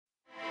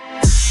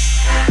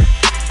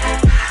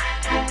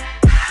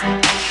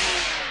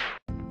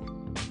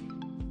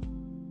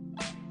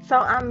So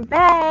I'm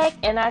back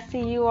and I see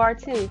you are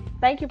too.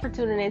 Thank you for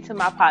tuning into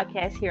my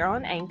podcast here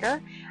on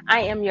Anchor. I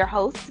am your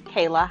host,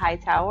 Kayla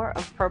Hightower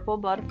of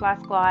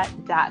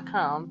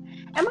PurpleButterflySquad.com.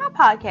 And my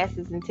podcast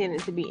is intended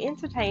to be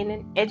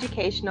entertaining,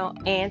 educational,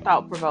 and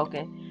thought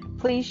provoking.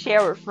 Please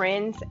share with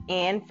friends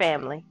and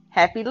family.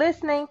 Happy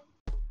listening.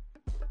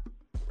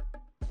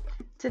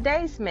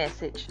 Today's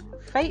message,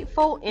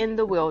 Faithful in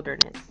the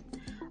Wilderness.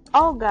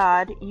 O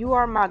God, you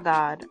are my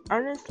God.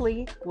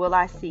 Earnestly will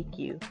I seek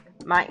you.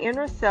 My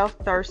inner self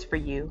thirsts for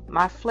you.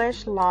 My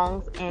flesh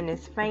longs and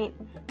is faint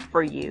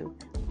for you,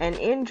 and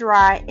in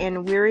dry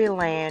and weary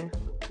land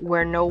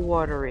where no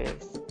water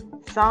is.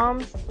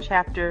 Psalms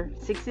chapter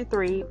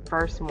 63,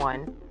 verse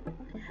 1.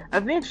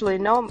 Eventually,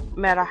 no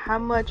matter how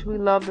much we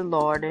love the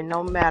Lord and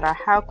no matter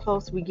how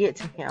close we get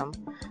to Him,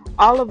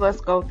 all of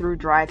us go through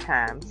dry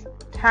times.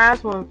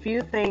 Times when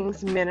few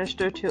things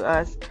minister to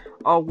us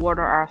or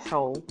water our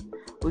soul.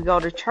 We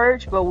go to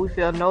church, but we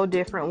feel no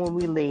different when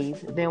we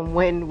leave than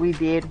when we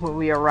did when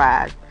we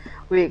arrived.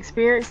 We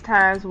experience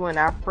times when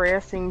our prayer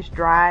seems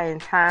dry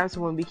and times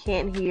when we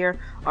can't hear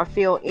or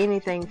feel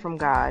anything from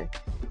God.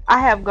 I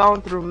have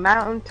gone through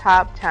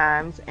mountaintop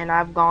times and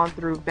I've gone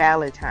through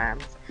valley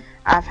times.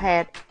 I've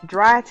had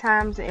dry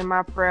times in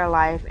my prayer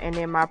life and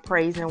in my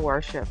praise and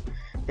worship.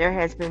 There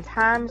has been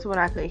times when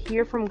I could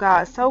hear from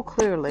God so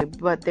clearly,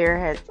 but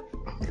there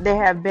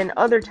have been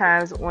other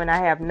times when I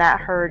have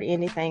not heard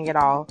anything at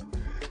all.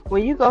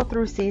 When you go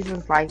through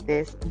seasons like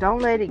this, don't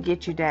let it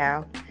get you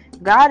down.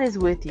 God is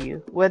with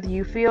you, whether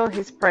you feel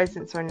His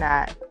presence or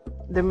not.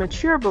 The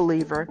mature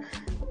believer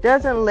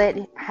doesn't let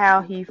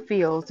how he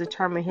feels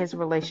determine his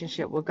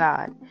relationship with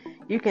God.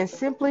 You can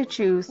simply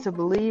choose to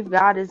believe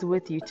God is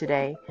with you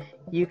today.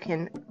 You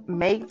can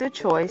make the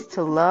choice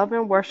to love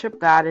and worship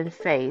God in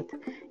faith.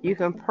 You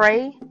can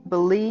pray,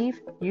 believe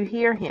you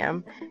hear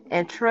Him,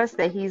 and trust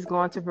that He's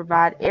going to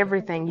provide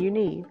everything you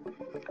need.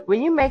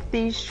 When you make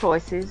these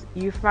choices,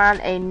 you find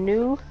a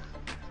new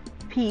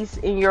peace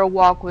in your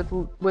walk with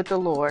the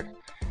Lord,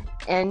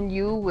 and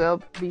you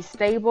will be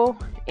stable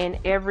in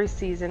every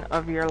season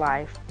of your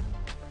life.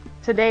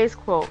 Today's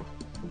quote,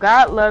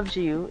 God loves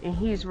you and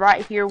He's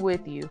right here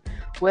with you,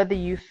 whether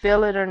you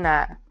feel it or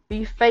not.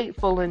 Be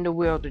faithful in the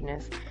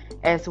wilderness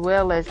as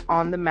well as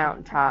on the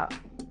mountaintop.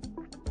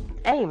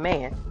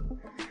 Amen.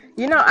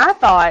 I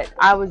thought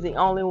I was the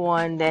only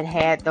one that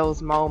had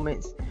those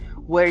moments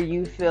where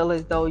you feel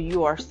as though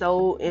you are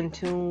so in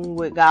tune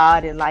with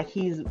God and like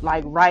He's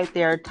like right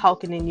there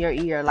talking in your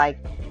ear, like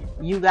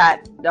you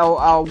got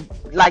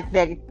like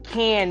that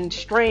can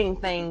string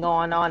thing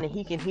going on and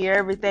He can hear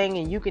everything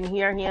and you can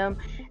hear Him,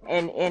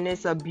 and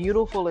it's a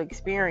beautiful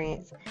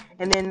experience.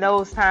 And then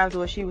those times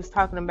where she was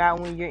talking about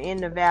when you're in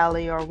the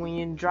valley or when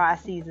you're in dry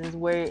seasons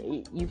where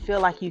you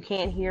feel like you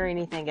can't hear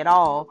anything at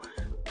all,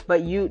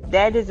 but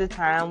that is a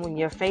time when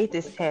your faith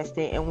is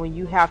tested and when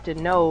you have to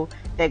know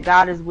that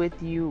God is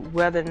with you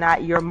whether or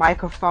not your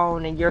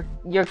microphone and your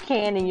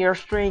can and your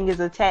string is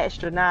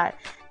attached or not,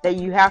 that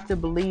you have to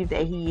believe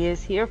that He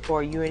is here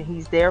for you and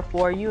He's there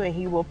for you and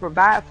He will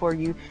provide for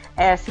you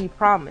as He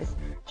promised.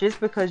 Just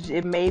because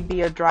it may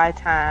be a dry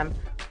time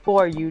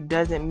for you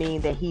doesn't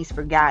mean that He's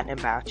forgotten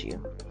about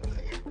you.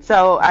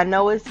 So I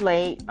know it's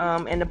late,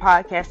 and the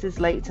podcast is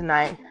late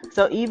tonight.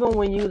 So even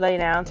when you lay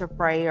down to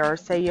pray or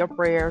say your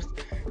prayers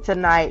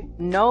tonight,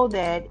 know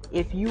that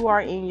if you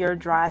are in your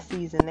dry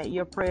season, that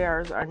your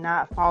prayers are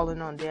not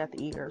falling on deaf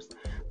ears,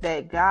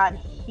 that God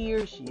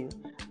hears you.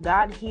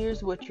 God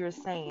hears what you're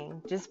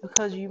saying. Just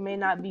because you may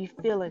not be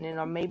feeling it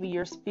or maybe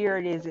your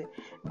spirit isn't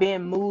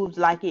being moved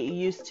like it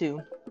used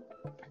to,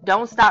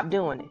 don't stop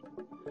doing it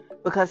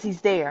because He's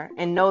there,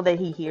 and know that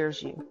He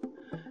hears you.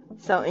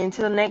 So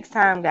until next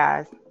time,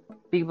 guys,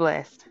 be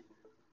blessed.